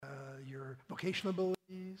vocational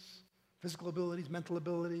abilities, physical abilities, mental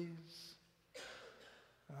abilities.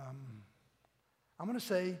 I'm going to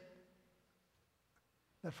say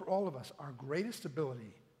that for all of us, our greatest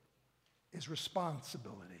ability is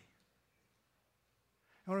responsibility.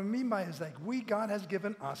 And what I mean by it is like God has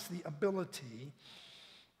given us the ability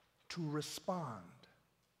to respond.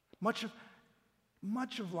 Much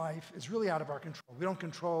of life is really out of our control. We don't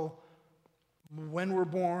control when we're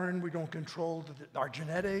born. We don't control our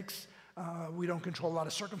genetics. We don't control a lot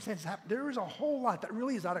of circumstances. There is a whole lot that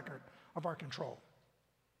really is out of our control.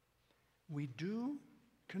 We do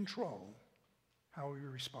control how we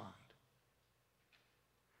respond.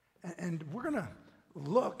 And we're going to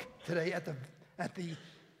look today at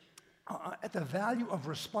the value of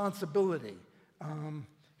responsibility.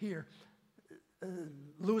 Here,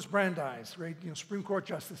 Louis Brandeis, great Supreme Court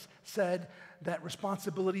justice, said that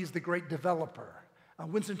responsibility is the great developer.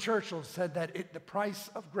 Winston Churchill said that the price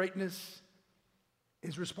of greatness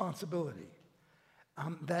is responsibility.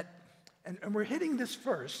 And we're hitting this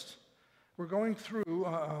first. We're going through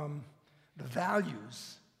the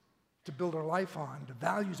values to build our life on, the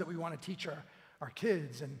values that we want to teach our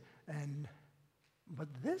kids. But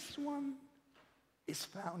this one is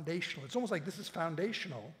foundational. It's almost like this is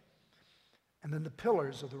foundational, and then the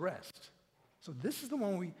pillars of the rest. So this is the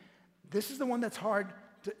one that's hard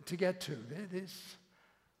to get to.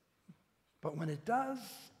 But when it does,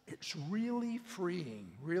 it's really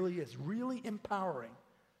freeing, really is, really empowering.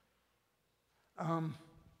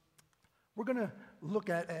 We're going to look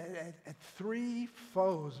at three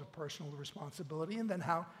foes of personal responsibility and then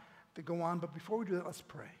how to go on. But before we do that, let's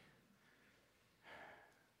pray.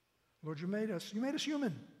 Lord, you made us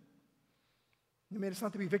human. You made us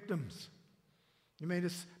not to be victims. You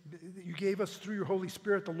gave us through your Holy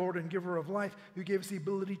Spirit, the Lord and giver of life, you gave us the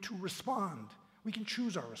ability to respond. We can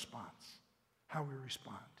choose our response, how we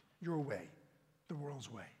respond. Your way, the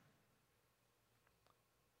world's way.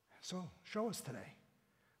 So show us today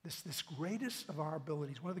this greatest of our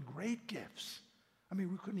abilities, one of the great gifts. I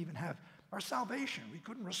mean, we couldn't even have our salvation. We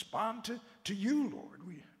couldn't respond to you, Lord.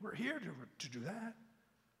 We're here to do that.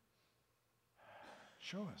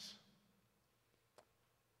 Show us.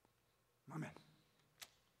 Amen.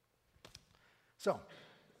 So,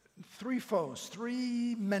 three foes,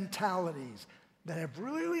 three mentalities that have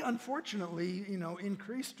really, unfortunately,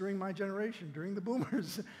 increased during my generation, during the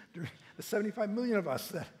boomers, during the 75 million of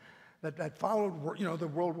us that followed, the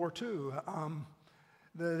World War II.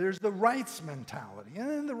 There's the rights mentality.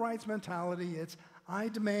 And in the rights mentality, it's, I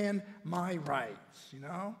demand my rights,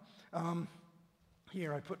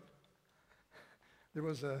 Here, there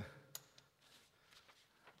was let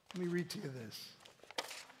me read to you this.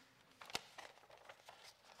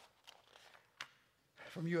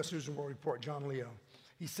 From U.S. News and World Report, John Leo.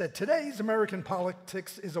 He said, today's American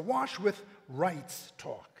politics is awash with rights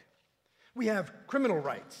talk. We have criminal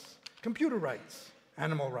rights, computer rights,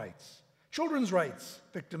 animal rights, children's rights,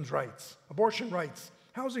 victims' rights, abortion rights,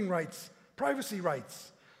 housing rights, privacy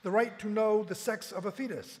rights, the right to know the sex of a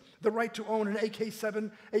fetus, the right to own an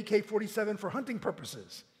AK-47 for hunting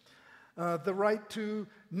purposes, the right to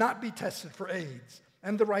not be tested for AIDS,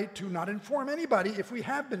 and the right to not inform anybody if we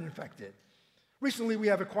have been infected. Recently, we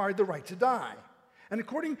have acquired the right to die. And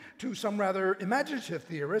according to some rather imaginative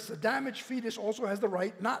theorists, a damaged fetus also has the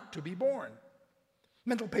right not to be born.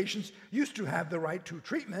 Mental patients used to have the right to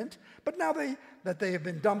treatment, but now that they have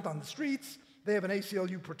been dumped on the streets, they have an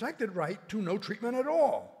ACLU-protected right to no treatment at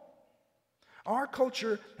all. Our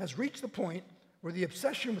culture has reached the point where the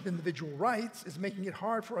obsession with individual rights is making it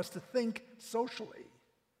hard for us to think socially.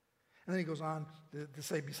 And then he goes on to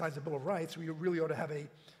say, besides the Bill of Rights, we really ought to have a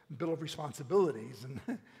Bill of Responsibilities. And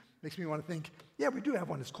makes me want to think, yeah, we do have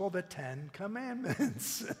one. It's called the Ten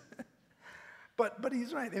Commandments. But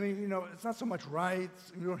he's right. I mean, it's not so much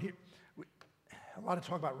rights. We don't hear a lot of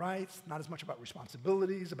talk about rights, not as much about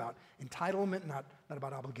responsibilities, about entitlement, not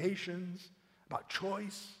about obligations, about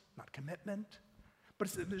choice, not commitment. But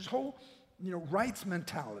it's this whole, rights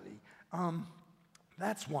mentality.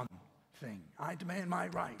 That's one thing. I demand my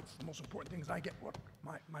rights. The most important thing is I get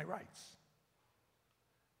my rights.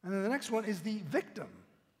 And then the next one is the victim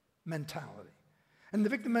mentality. And the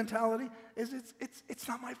victim mentality is it's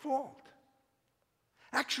not my fault.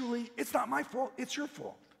 Actually, it's not my fault, it's your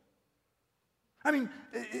fault. I mean,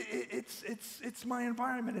 it's my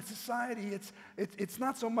environment, it's society, it's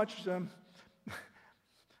not so much I'm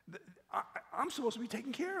supposed to be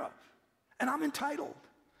taken care of, and I'm entitled.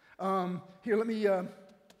 Here, let me, I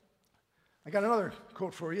got another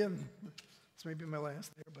quote for you, and this may be my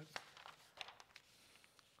last there, but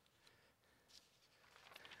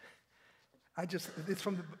it's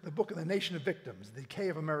from the book of The Nation of Victims, The Decay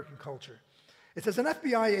of American Culture. It says an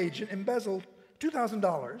FBI agent embezzled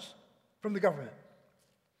 $2,000 from the government,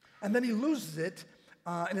 and then he loses it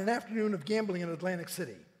in an afternoon of gambling in Atlantic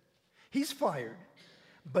City. He's fired,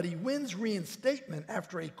 but he wins reinstatement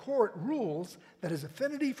after a court rules that his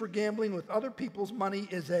affinity for gambling with other people's money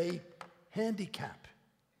is a handicap.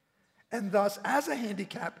 And thus, as a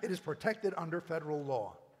handicap, it is protected under federal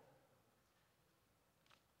law.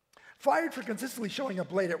 Fired for consistently showing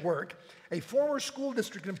up late at work, a former school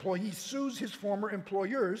district employee sues his former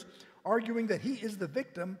employers, arguing that he is the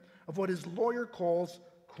victim of what his lawyer calls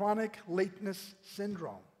chronic lateness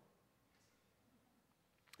syndrome.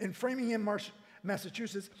 In Framingham,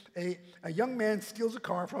 Massachusetts, a young man steals a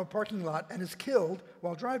car from a parking lot and is killed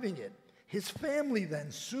while driving it. His family then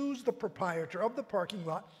sues the proprietor of the parking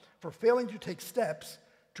lot for failing to take steps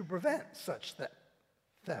to prevent such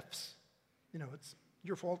thefts. You know, it's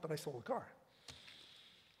your fault that I stole a car.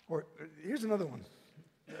 Or here's another one.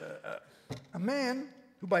 A man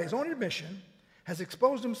who, by his own admission, has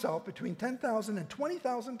exposed himself between 10,000 and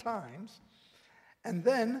 20,000 times, and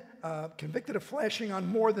then, convicted of flashing on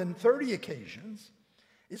more than 30 occasions,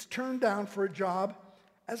 is turned down for a job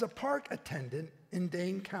as a park attendant in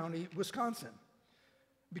Dane County, Wisconsin,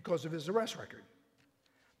 because of his arrest record.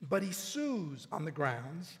 But he sues on the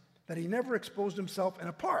grounds that he never exposed himself in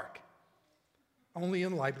a park, only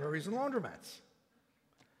in libraries and laundromats.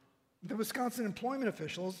 The Wisconsin employment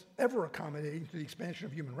officials, ever accommodating to the expansion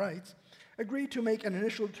of human rights, agreed to make an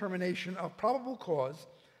initial determination of probable cause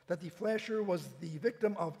that the flasher was the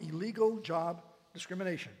victim of illegal job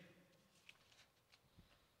discrimination.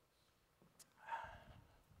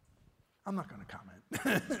 I'm not going to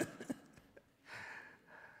comment.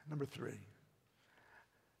 Number 3,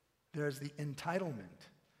 there's the entitlement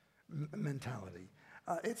mentality.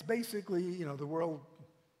 It's basically, you know, the world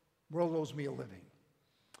owes me a living.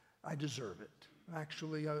 I deserve it.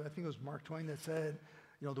 Actually, I think it was Mark Twain that said,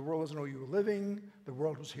 you know, the world doesn't owe you a living, the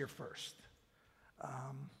world was here first.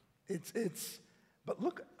 But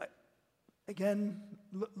look, again,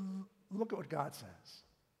 look at what God says.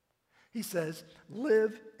 He says,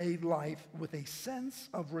 live a life with a sense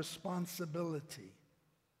of responsibility.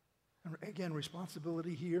 And again,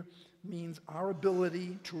 responsibility here means our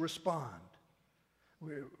ability to respond.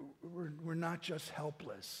 We're not just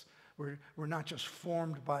helpless. We're not just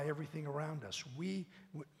formed by everything around us.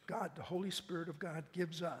 God, the Holy Spirit of God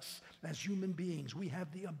gives us, as human beings, we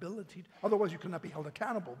have the ability, otherwise you cannot be held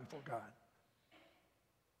accountable before God.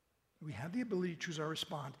 We have the ability to choose our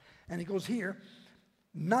response. And he goes here,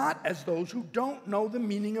 not as those who don't know the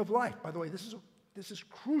meaning of life. By the way, this is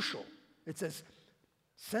crucial. It says,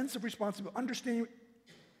 sense of responsibility, understanding.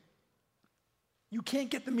 You can't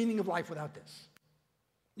get the meaning of life without this.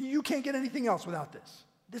 You can't get anything else without this.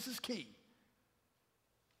 This is key.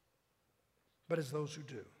 But as those who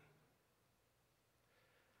do.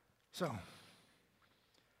 So,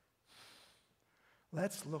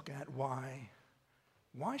 let's look at why.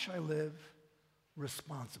 Why should I live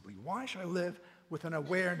responsibly? Why should I live with an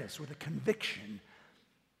awareness, with a conviction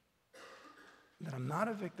that I'm not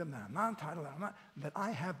a victim, that I'm not entitled, that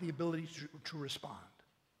I have the ability to respond?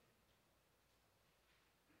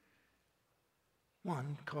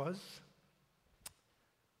 One, because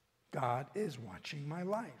God is watching my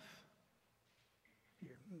life.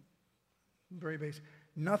 Here, very basic.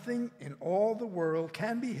 Nothing in all the world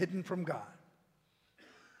can be hidden from God.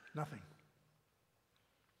 Nothing.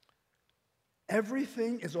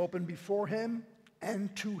 Everything is open before him,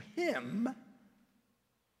 and to him,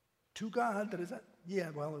 to God, that is that?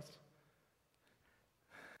 Yeah, well, it's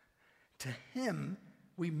to him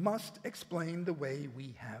we must explain the way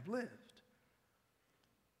we have lived.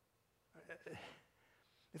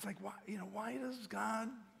 It's like, why does God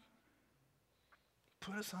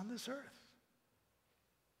put us on this earth?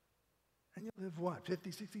 And you live what,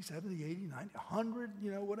 50, 60, 70, 80, 90, 100,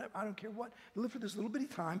 whatever, I don't care what. You live for this little bitty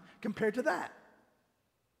time compared to that.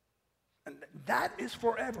 And that is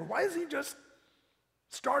forever. Why doesn't he just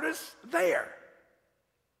start us there?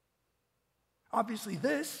 Obviously,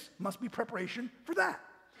 this must be preparation for that.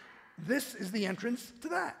 This is the entrance to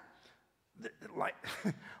that.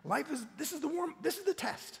 Life is, this is the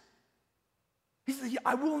test. He says,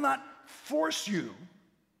 I will not force you.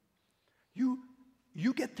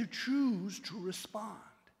 You get to choose to respond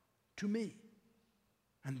to me.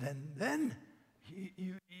 And then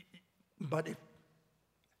but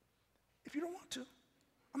if you don't want to,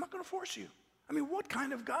 I'm not going to force you. I mean, what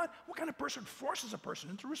kind of God, what kind of person forces a person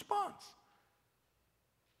into response?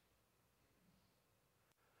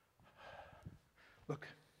 Look,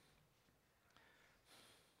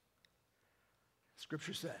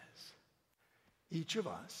 Scripture says each of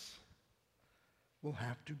us will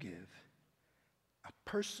have to give a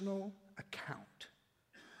personal account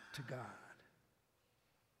to God.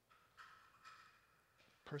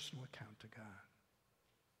 Personal account to God.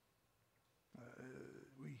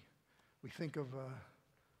 We think of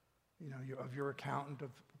of your accountant,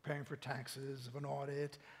 of preparing for taxes, of an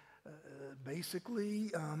audit.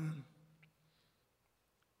 Basically,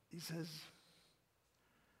 he says,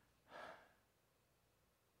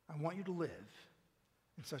 I want you to live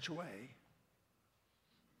in such a way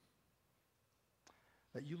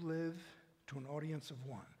that you live to an audience of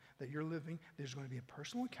one, that you're living, there's going to be a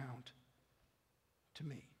personal account to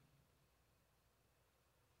me.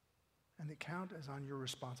 And the account is on your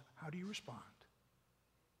response. How do you respond?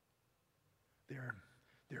 There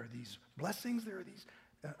are these blessings, there are these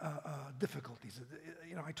difficulties.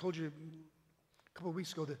 I told you a couple of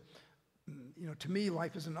weeks ago that, to me,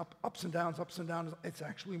 life isn't ups and downs, ups and downs. It's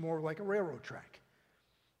actually more like a railroad track.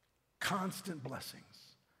 Constant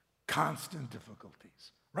blessings, constant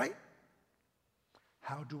difficulties, right?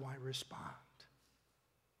 How do I respond?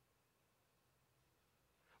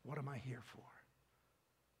 What am I here for?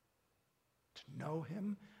 To know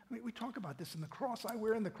him. I mean, we talk about this in the cross I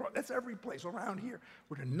wear in the cross. That's every place around here.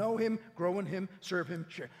 We're to know him, grow in him, serve him,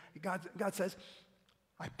 share. God says,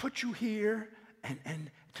 I put you here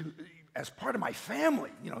and to as part of my family.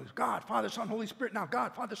 God, Father, Son, Holy Spirit. Now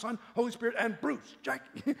God, Father, Son, Holy Spirit, and Bruce, Jack,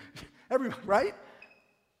 everyone, right?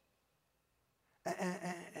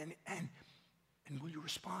 And will you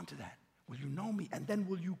respond to that? Will you know me? And then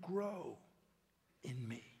will you grow in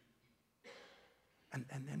me? And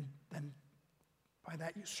then by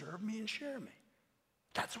that you serve me and share me.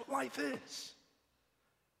 That's what life is.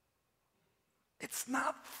 It's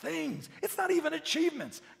not things. It's not even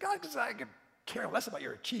achievements. God says, I could care less about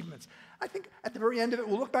your achievements. I think at the very end of it,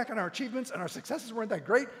 we'll look back on our achievements, and our successes weren't that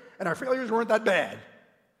great, and our failures weren't that bad.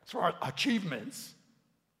 As far as achievements,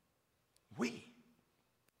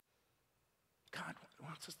 God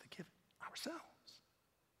wants us to give ourselves.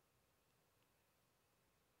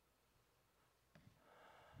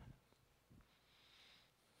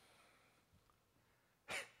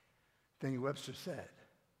 Daniel Webster said,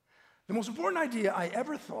 the most important idea I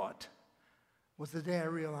ever thought was the day I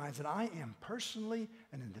realized that I am personally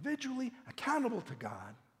and individually accountable to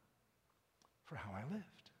God for how I lived.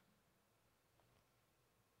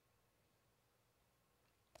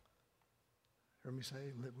 Heard me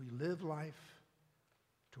say, we live life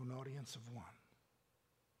to an audience of one.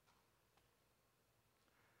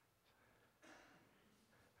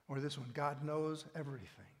 Or this one, God knows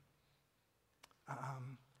everything.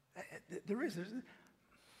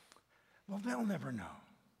 Well, they'll never know.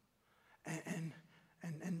 And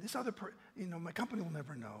this other my company will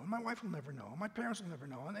never know, and my wife will never know, and my parents will never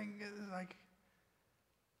know. And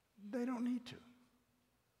they don't need to.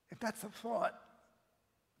 If that's a thought,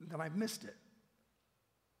 then I've missed it.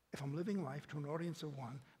 If I'm living life to an audience of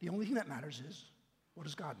one, the only thing that matters is, what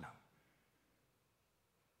does God know?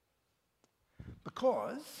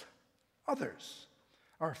 Because others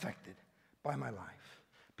are affected by my life.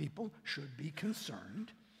 People should be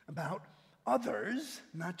concerned about others,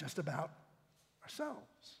 not just about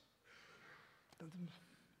ourselves.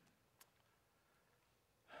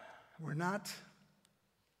 We're not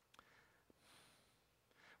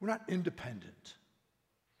independent,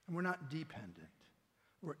 and we're not dependent.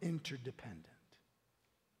 We're interdependent.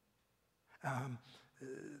 I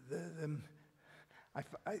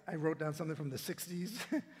wrote down something from the 60s,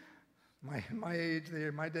 my age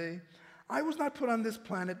there, my day. I was not put on this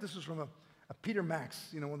planet. This was from a Peter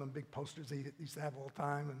Max, one of them big posters they used to have all the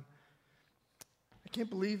time. And I can't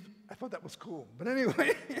believe, I thought that was cool. But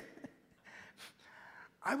anyway,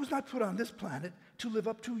 I was not put on this planet to live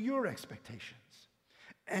up to your expectations.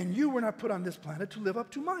 And you were not put on this planet to live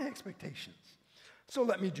up to my expectations. So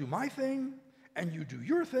let me do my thing, and you do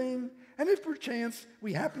your thing, and if perchance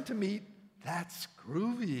we happen to meet, that's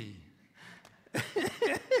groovy.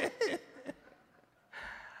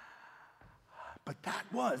 But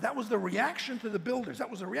that was the reaction to the builders. That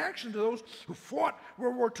was the reaction to those who fought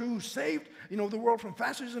World War II, who saved, the world from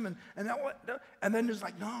fascism, and then there's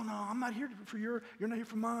like, no, I'm not here for you're not here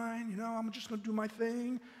for mine, I'm just going to do my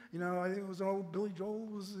thing. I think it was an old Billy Joel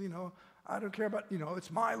was, I don't care about,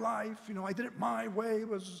 it's my life, I did it my way,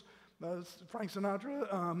 was Frank Sinatra,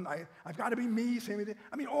 I've got to be me, same thing.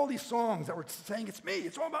 I mean, all these songs that were saying it's me,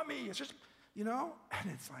 it's all about me, it's just,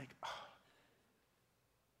 and it's like, oh.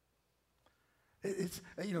 It's,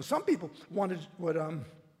 some people wanted what,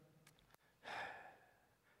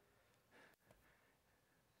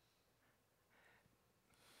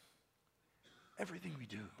 everything we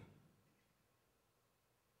do,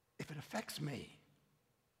 if it affects me,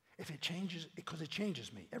 if it changes, because it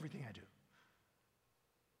changes me, everything I do.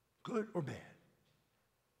 good or bad.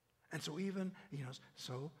 And so even,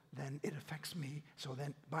 so then it affects me. So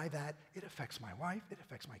then by that, it affects my wife, it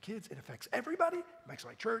affects my kids, it affects everybody, it affects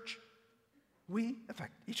my church. We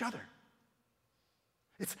affect each other.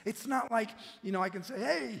 It's not like, I can say,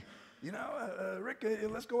 hey, Rick,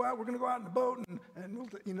 let's go out. We're going to go out in the boat, and we'll,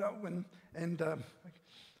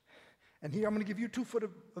 and here I'm going to give you 2 foot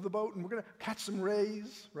of the boat, and we're going to catch some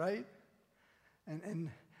rays, right? And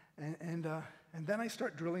then I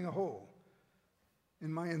start drilling a hole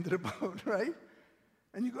in my end of the boat, right?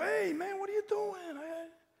 And you go, hey, man, what are you doing?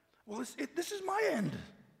 This is my end.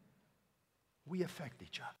 We affect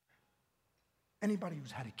each other. Anybody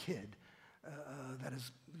who's had a kid that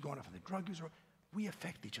has gone off on the drug use, we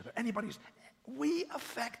affect each other. We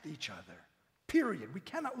affect each other, period. We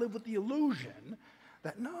cannot live with the illusion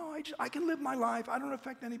that, no, I can live my life. I don't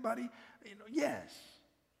affect anybody. Yes.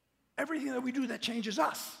 Everything that we do that changes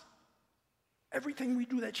us. Everything we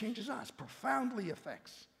do that changes us profoundly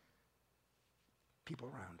affects people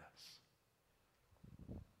around us.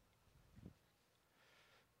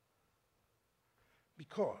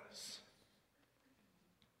 Because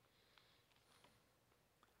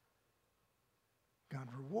God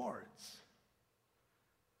rewards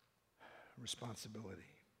responsibility.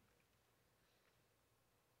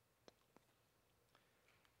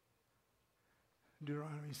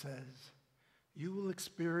 Deuteronomy says, you will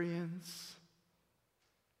experience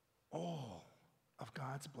all of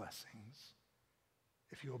God's blessings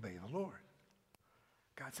if you obey the Lord.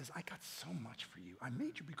 God says, I got so much for you. I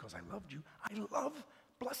made you because I loved you. I love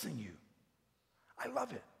blessing you. I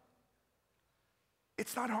love it.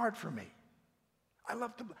 It's not hard for me.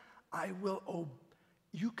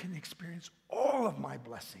 You can experience all of my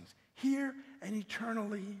blessings here and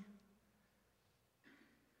eternally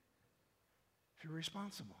if you're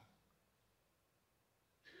responsible.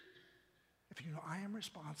 If you know I am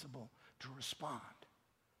responsible to respond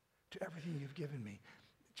to everything you've given me.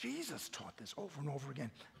 Jesus taught this over and over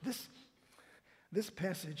again. This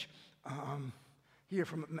passage here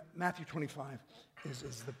from Matthew 25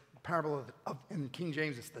 is the parable of, in King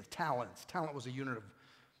James, it's the talents. Talent was a unit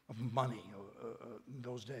of money in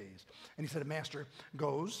those days. And he said a master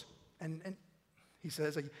goes and he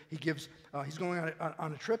says he gives, he's going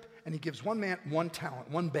on a trip and he gives one man 1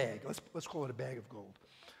 talent, 1 bag. Let's call it a bag of gold.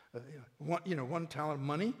 One talent of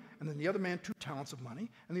money, and then the other man 2 talents of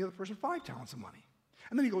money, and the other person 5 talents of money.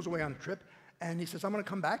 And then he goes away on a trip, and he says, I'm going to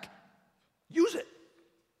come back, use it.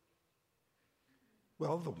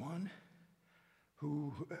 Well, the one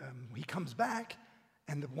who, he comes back,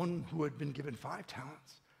 and the one who had been given 5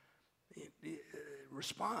 talents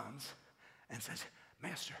responds and says,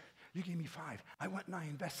 Master, you gave me 5. I went and I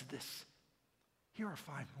invested this. Here are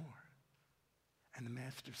 5 more. And the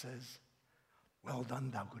master says, well done,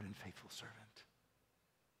 thou good and faithful servant.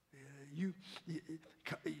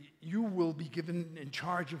 You will be given in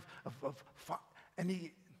charge of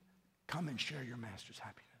come and share your master's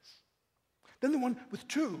happiness. Then the one with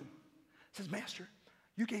 2 says, Master,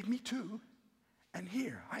 you gave me 2, and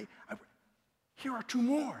here are 2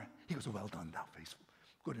 more. He goes, well done, thou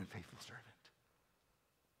good and faithful servant.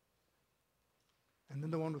 And then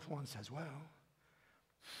the one with 1 says, well,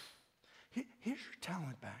 here's your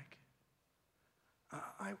talent back.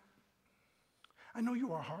 I know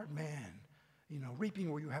you are a hard man, reaping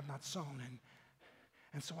where you have not sown,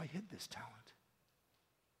 and so I hid this talent.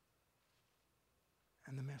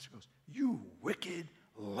 And the master goes, you wicked,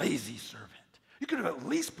 lazy servant. You could have at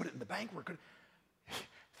least put it in the bank where it could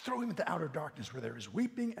throw him into outer darkness where there is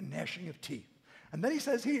weeping and gnashing of teeth. And then he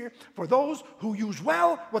says here, for those who use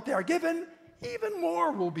well what they are given, even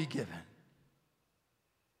more will be given.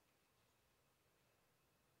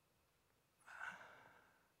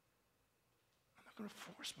 I'm going to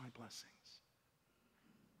force my blessings.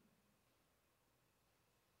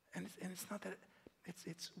 And it's not that,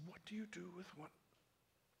 it's what do you do with what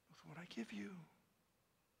I give you?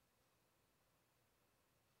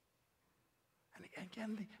 And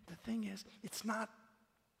again, the thing is, it's not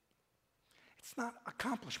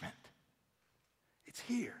accomplishment. It's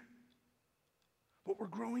here. What we're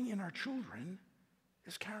growing in our children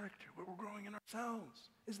is character. What we're growing in ourselves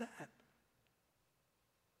is that.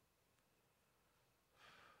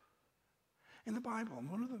 In the Bible,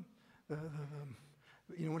 one of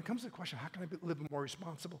when it comes to the question, how can I live more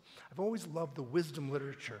responsible? I've always loved the wisdom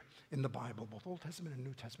literature in the Bible, both Old Testament and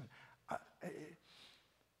New Testament.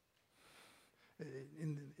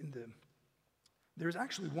 There's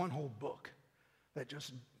actually one whole book that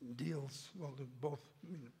just deals, both,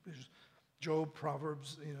 there's Job,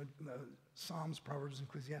 Proverbs, Psalms, Proverbs, and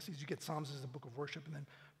Ecclesiastes. You get Psalms as a book of worship, and then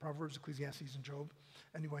Proverbs, Ecclesiastes, and Job.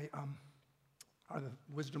 Anyway, are the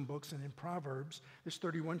wisdom books, and in Proverbs, there's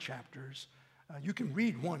 31 chapters. You can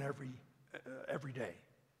read one every day.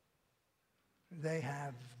 They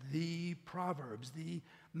have the proverbs, the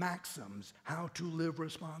maxims, how to live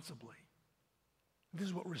responsibly. This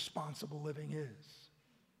is what responsible living is.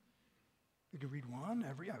 You can read one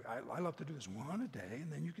I love to do this one a day, and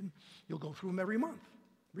then you'll go through them every month.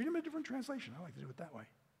 Read them in a different translation. I like to do it that way.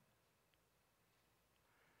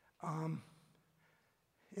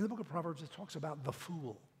 In the book of Proverbs, it talks about the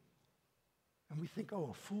fool. And we think,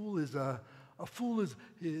 a fool is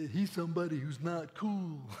he's somebody who's not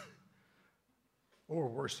cool. Or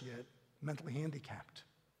worse yet, mentally handicapped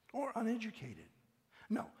or uneducated.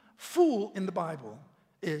 No, fool in the Bible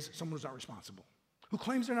is someone who's not responsible, who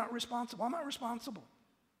claims they're not responsible. I'm not responsible.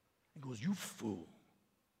 And goes, you fool.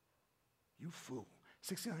 You fool.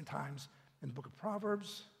 69 times in the book of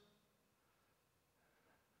Proverbs.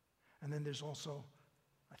 And then there's also,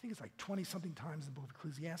 I think it's like 20-something times in the book of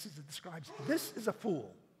Ecclesiastes that describes this is a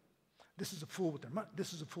fool. This is a fool with their money.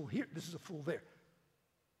 This is a fool here. This is a fool there.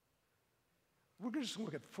 We're going to just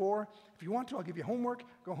look at 4. If you want to, I'll give you homework.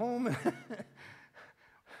 Go home and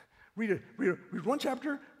read one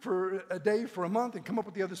chapter for a day for a month and come up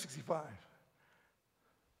with the other 65.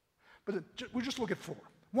 But we'll just look at 4.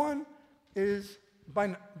 One is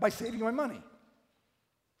by saving my money.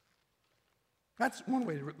 That's one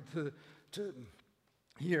way to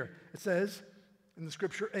hear. It says in the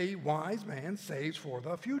scripture, a wise man saves for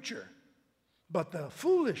the future, but the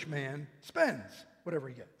foolish man spends whatever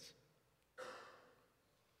he gets.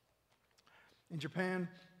 In Japan,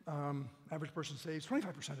 average person saves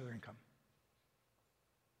 25% of their income.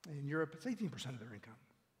 In Europe, it's 18% of their income.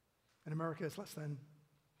 In America, it's less than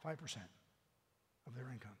 5% of their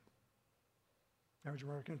income. Average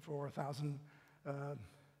American for $1,000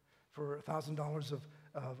 of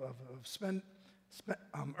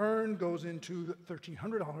earned goes into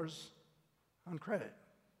 $1,300 on credit.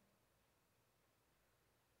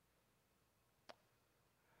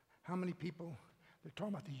 How many people? They're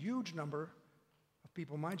talking about the huge number of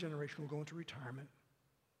people my generation will go into retirement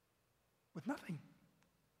with nothing.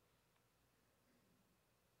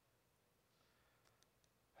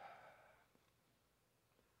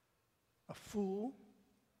 A fool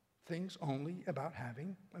thinks only about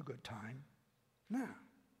having a good time now.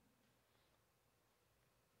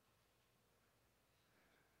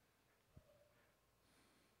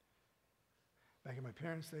 Back in my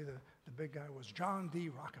parents' day, the big guy was John D.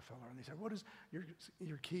 Rockefeller, and they said, "What is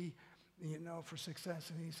your key, for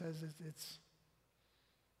success?" And he says, "It's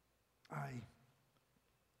I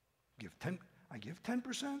give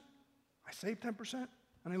 10%, I save 10%,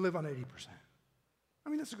 and I live on 80%." I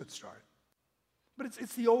mean, that's a good start. But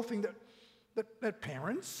it's the old thing that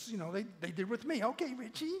parents, they did with me. Okay,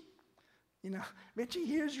 Richie, Richie,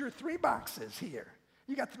 here's your 3 boxes here.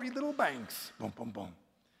 You got 3 little banks. Boom, boom, boom.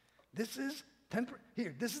 This is 10%.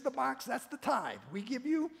 Here, this is the box. That's the tithe. We give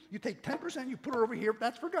you take 10%, you put it over here.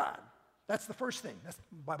 That's for God. That's the first thing. The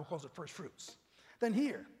Bible calls it first fruits. Then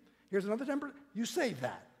here's another 10%. You save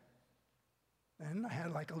that. And I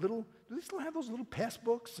had like a little, do they still have those little pass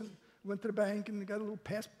books? And went to the bank and got a little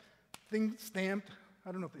pass thing stamped.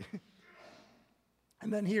 I don't know if they,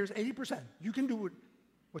 and then here's 80%. You can do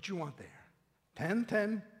what you want there. 10,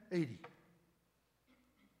 10, 80.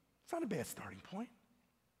 It's not a bad starting point.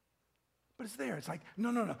 But it's there. It's like,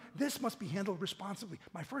 no. This must be handled responsibly.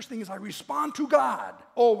 My first thing is I respond to God,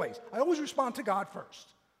 always. I always respond to God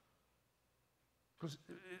first. Because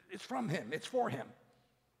it's from Him. It's for Him.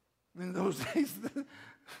 In those days,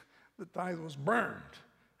 the tithe was burned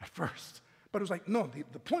at first. But it was like, no,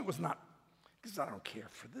 the point was not, because I don't care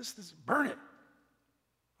for this, burn it.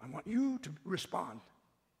 I want you to respond.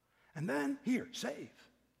 And then here, save.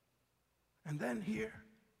 And then here,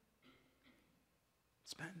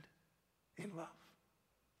 spend in love.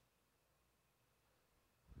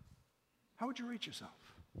 How would you rate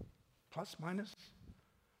yourself? Plus, minus?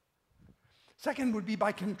 Second would be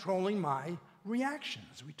by controlling my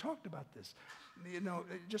reactions. We talked about this.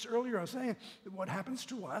 Just earlier I was saying that what happens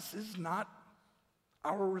to us is not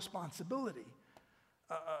our responsibility.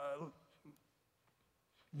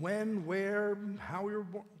 When, where, how we were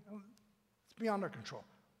born, it's beyond our control.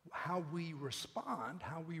 How we respond,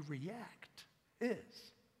 how we react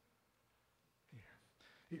is.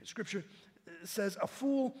 Here, Scripture says a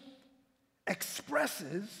fool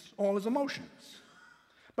expresses all his emotions,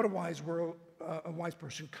 but a wise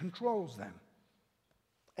person controls them.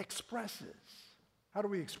 Expresses. How do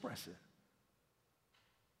we express it?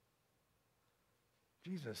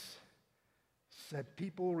 Jesus said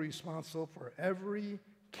people responsible for every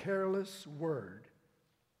careless word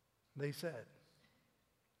they said.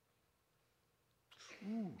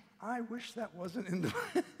 Ooh, I wish that wasn't in the...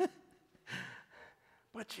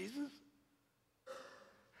 But Jesus,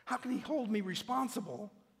 how can he hold me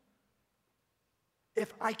responsible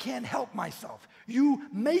if I can't help myself? You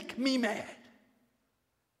make me mad.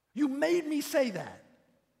 You made me say that.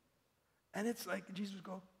 And it's like Jesus would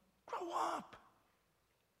go, grow up.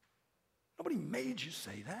 Nobody made you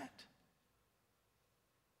say that.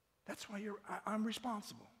 That's why I'm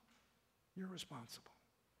responsible. You're responsible.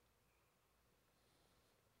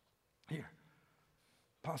 Here,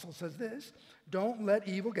 Apostle says this, don't let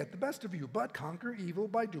evil get the best of you, but conquer evil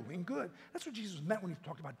by doing good. That's what Jesus meant when he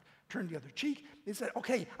talked about turn the other cheek. He said,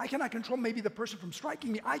 okay, I cannot control maybe the person from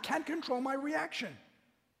striking me. I can control my reaction.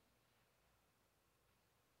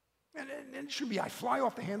 And it should be I fly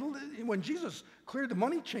off the handle. When Jesus cleared the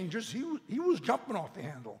money changers, he was jumping off the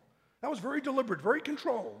handle. That was very deliberate, very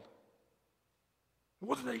controlled. It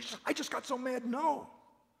wasn't that I just got so mad. No.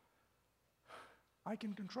 I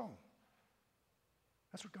can control.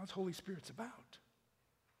 That's what God's Holy Spirit's about.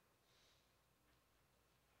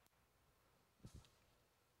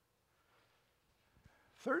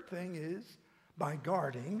 Third thing is by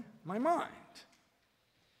guarding my mind.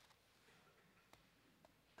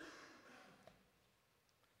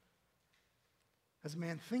 As a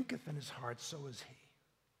man thinketh in his heart, so is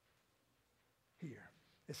he. Here.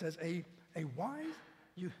 It says, a wise,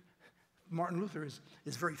 Martin Luther is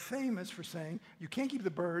very famous for saying, you can't keep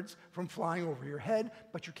the birds from flying over your head,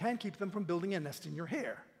 but you can keep them from building a nest in your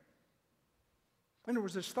hair. In other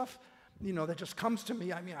words, there's stuff, that just comes to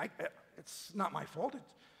me. I mean, it's not my fault.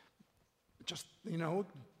 It just,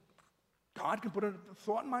 God can put a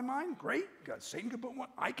thought in my mind. Great. God, Satan can put one.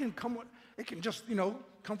 I can come with, it can just,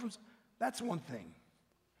 come from, that's one thing.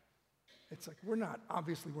 It's like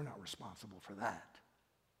obviously we're not responsible for that.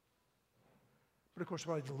 But of course,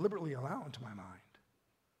 what I deliberately allow into my mind,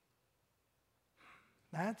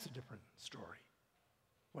 that's a different story.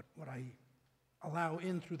 What I allow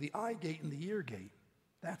in through the eye gate and the ear gate,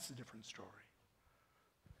 that's a different story.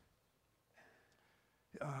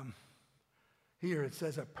 Here it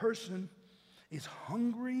says a person is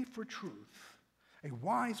hungry for truth. A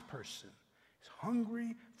wise person is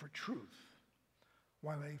hungry for truth,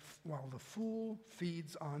 while the fool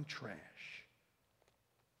feeds on trash.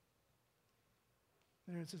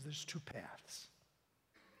 There it says there's two paths.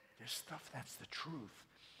 There's stuff that's the truth.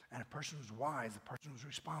 And a person who's wise, the person who's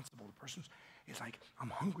responsible, the person is like, I'm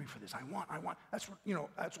hungry for this. I want. That's what,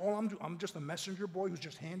 that's all I'm doing. I'm just a messenger boy who's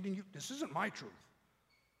just handing you. This isn't my truth.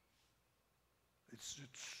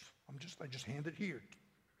 I just hand it here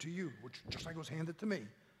to you, which just like it was handed to me.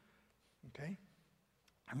 Okay?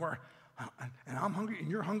 And I'm hungry, and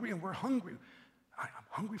you're hungry, and we're hungry. I'm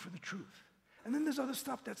hungry for the truth. And then there's other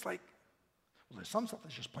stuff that's like, well, there's some stuff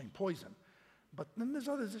that's just plain poison. But then there's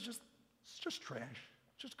others that's it's just trash.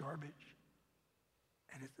 It's just garbage.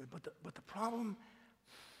 And but the problem,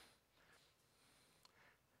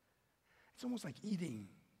 it's almost like eating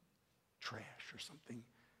trash or something.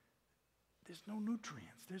 There's no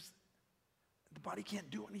nutrients. The body can't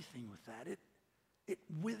do anything with that. It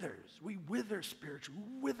withers. We wither spiritually.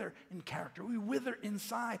 We wither in character. We wither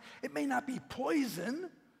inside. It may not be poison,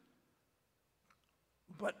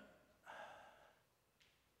 but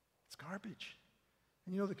it's garbage.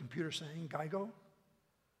 And the computer saying, GIGO,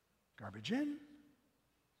 garbage in,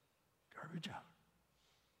 garbage out.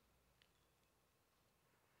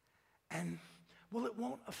 And, well, it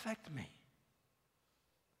won't affect me.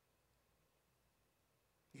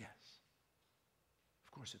 Yes,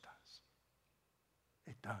 of course it does.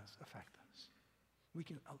 It does affect us. We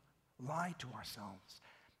can lie to ourselves.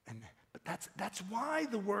 But that's why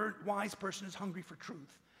the word wise person is hungry for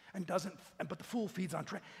truth and doesn't, but the fool feeds on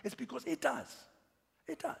trash. It's because it does.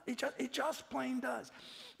 It does. It just plain does.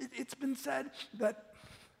 It's been said that,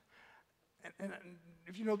 and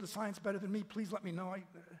if you know the science better than me, please let me know,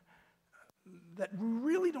 that we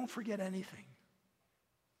really don't forget anything.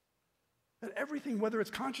 That everything, whether it's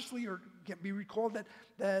consciously or can be recalled, that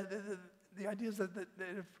the idea is that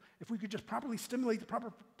if we could just properly stimulate the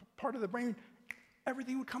proper part of the brain,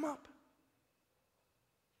 everything would come up.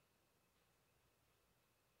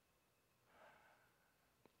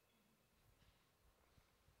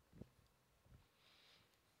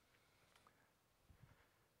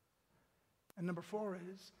 And number 4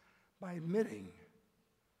 is by admitting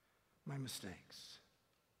my mistakes.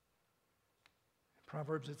 In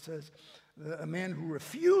Proverbs it says, a man who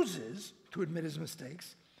refuses to admit his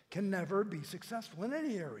mistakes can never be successful in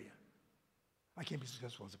any area. I can't be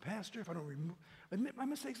successful as a pastor if I don't admit my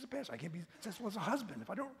mistakes as a pastor. I can't be successful as a husband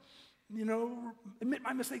if I don't, admit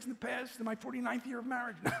my mistakes in the past in my 49th year of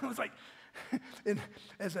marriage. It's like,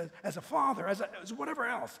 as a father, as whatever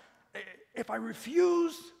else, if I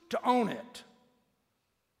refuse to own it,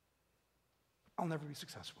 I'll never be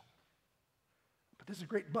successful. But there's a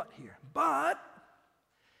great but here. But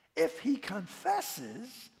if he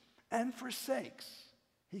confesses and forsakes,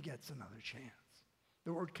 he gets another chance.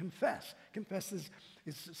 The word confess. Confess is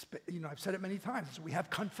I've said it many times. We have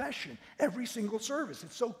confession every single service.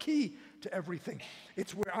 It's so key to everything.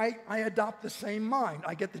 It's where I adopt the same mind.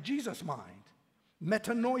 I get the Jesus mind.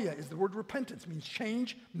 Metanoia is the word repentance. It means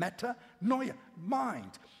change. Metanoia,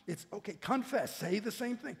 mind. It's okay, confess, say the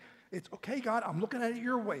same thing. It's okay, God, I'm looking at it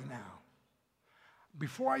your way now.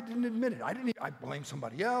 Before I didn't admit it. I blamed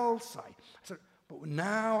somebody else. I said, but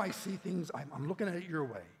now I see things, I'm looking at it your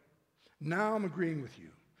way. Now I'm agreeing with you.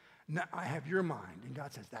 Now I have your mind. And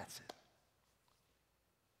God says, that's it.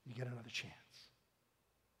 You get another chance.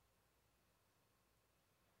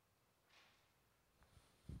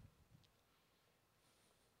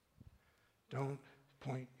 Don't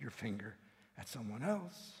point your finger at someone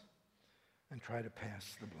else and try to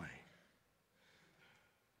pass the blame.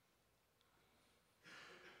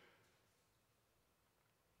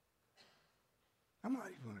 I'm not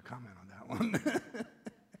even going to comment on that one.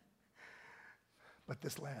 But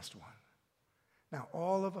this last one. Now,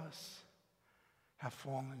 all of us have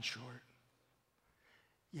fallen short.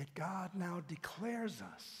 Yet God now declares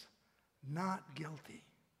us not guilty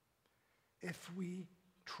if we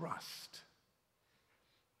trust.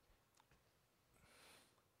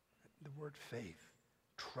 The word faith,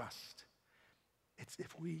 trust. It's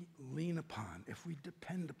if we lean upon, if we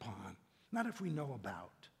depend upon, not if we know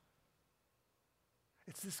about.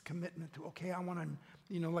 It's this commitment to, okay, I want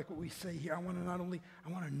to, like what we say here, I want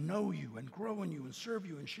to know you and grow in you and serve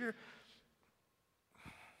you and share.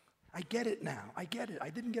 I get it now. I get it. I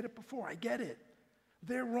didn't get it before. I get it.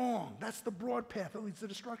 They're wrong. That's the broad path that leads to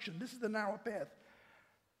destruction. This is the narrow path.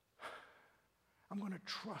 I'm going to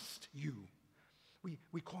trust you.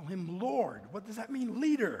 We call him Lord. What does that mean?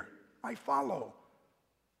 Leader. I follow.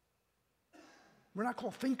 We're not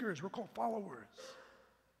called thinkers. We're called followers.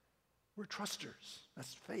 We're trusters.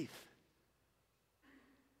 That's faith.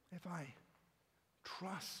 If I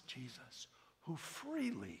trust Jesus, who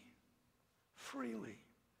freely,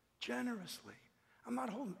 generously, I'm not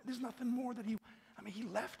holding, there's nothing more that he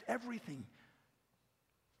left everything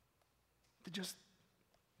to just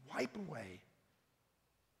wipe away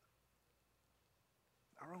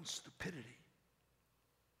our own stupidity,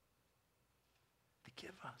 to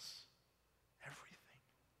give us everything.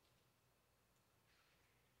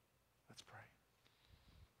 Let's pray.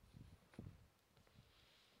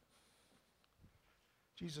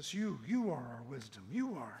 Jesus, you are our wisdom.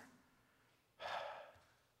 You are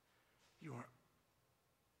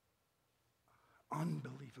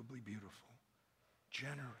unbelievably beautiful,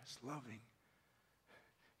 generous, loving.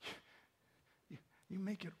 You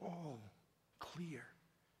make it all clear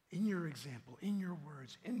in your example, in your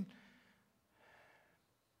words, and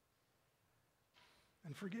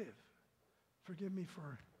forgive. Forgive me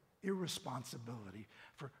for irresponsibility,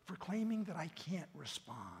 for claiming that I can't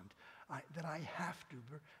respond, that I have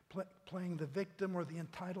to, playing the victim or the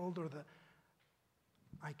entitled or the...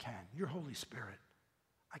 I can. Your Holy Spirit,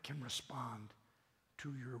 I can respond to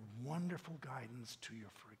your wonderful guidance, to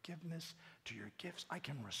your forgiveness, to your gifts. I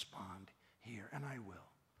can respond here, and I will.